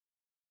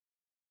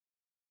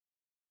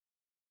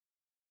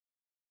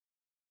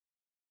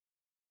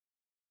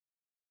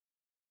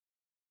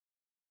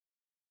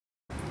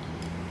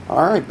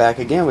Alright, back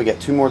again. We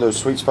got two more of those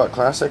Sweet Spot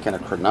Classic and a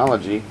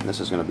Chronology. And this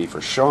is going to be for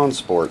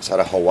ShawnSports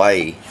out of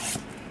Hawaii.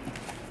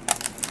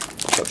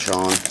 What's up,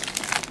 Shawn?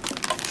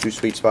 Two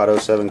Sweet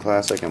Spot 07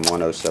 Classic and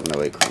one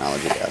 07-08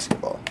 Chronology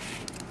basketball.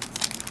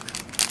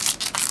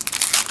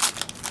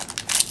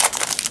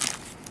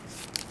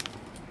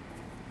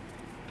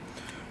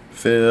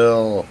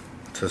 Phil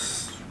to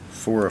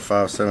 4 of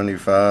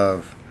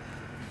 575.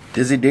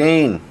 Dizzy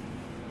Dean,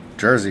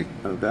 jersey.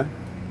 Okay.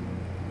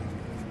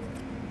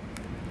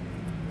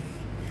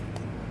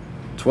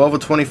 12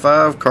 of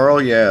 25, Carl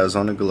Yaz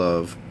on the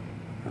glove.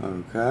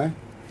 Okay.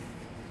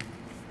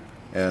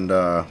 And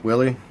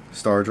Willie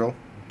Stargell,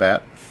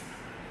 bat.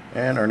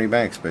 And Ernie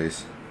Banks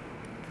base.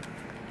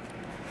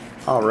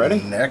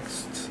 Already?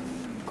 Next.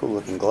 Cool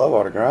looking glove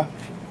autograph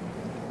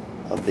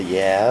of the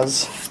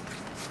Yaz.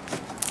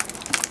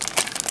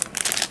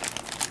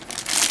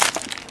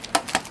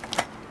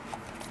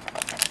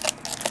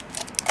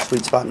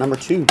 Sweet Spot number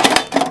 2.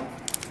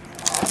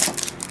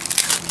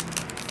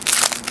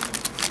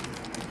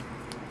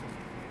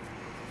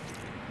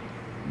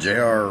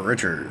 J.R.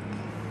 Richard.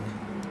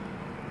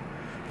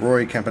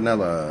 Roy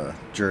Campanella,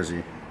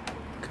 jersey.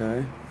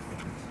 Okay.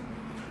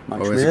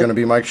 Mike Oh, Schmidt? is it going to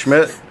be Mike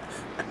Schmidt?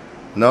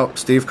 Nope,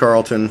 Steve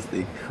Carlton.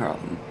 Steve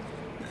Carlton.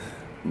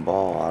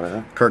 Ball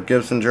auto. Kirk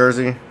Gibson,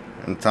 jersey.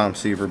 And Tom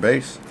Seaver,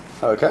 base.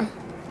 Okay.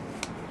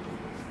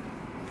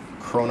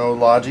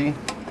 Chronology.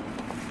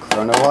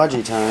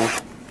 Chronology time.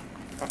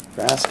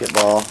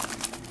 Basketball.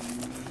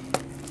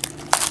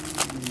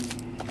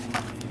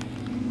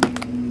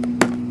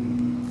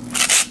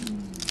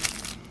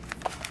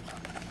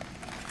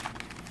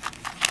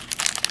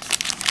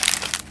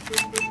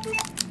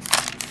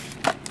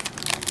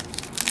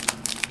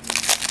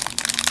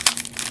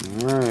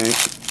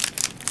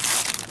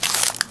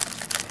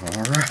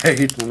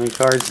 Alright. How many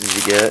cards did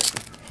you get?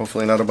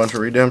 Hopefully not a bunch of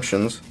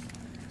redemptions.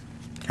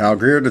 Cal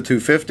Greer to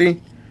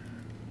 250.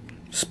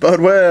 Spud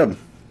Webb.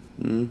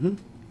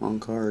 On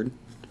card.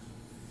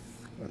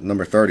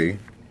 Number 30.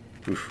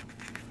 Oof.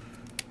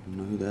 I don't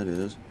know who that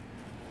is.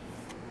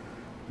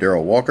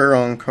 Darrell Walker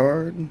on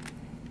card.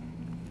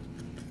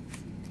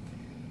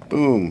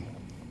 Boom.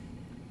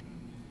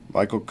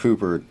 Michael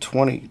Cooper,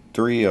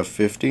 23 of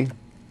 50.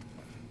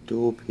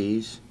 Dual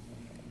piece.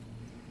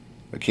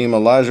 Hakeem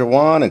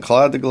Olajuwon and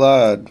Clyde the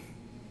Glide,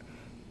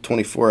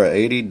 24 of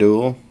 80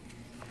 dual.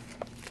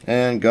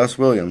 And Gus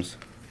Williams.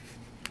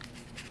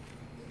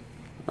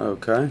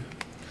 Okay.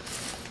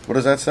 What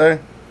does that say?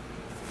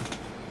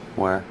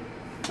 Where?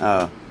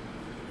 Oh.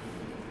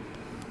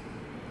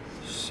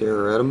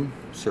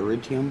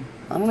 Ceritium?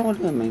 I don't know what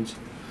that means.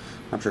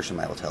 I'm sure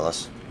somebody will tell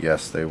us.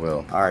 Yes, they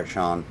will. Alright,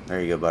 Shawn. There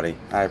you go, buddy.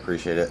 I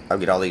appreciate it. I'll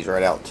get all these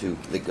right out to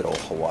the good old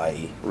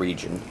Hawaii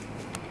region.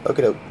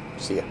 Okie doke.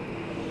 See ya.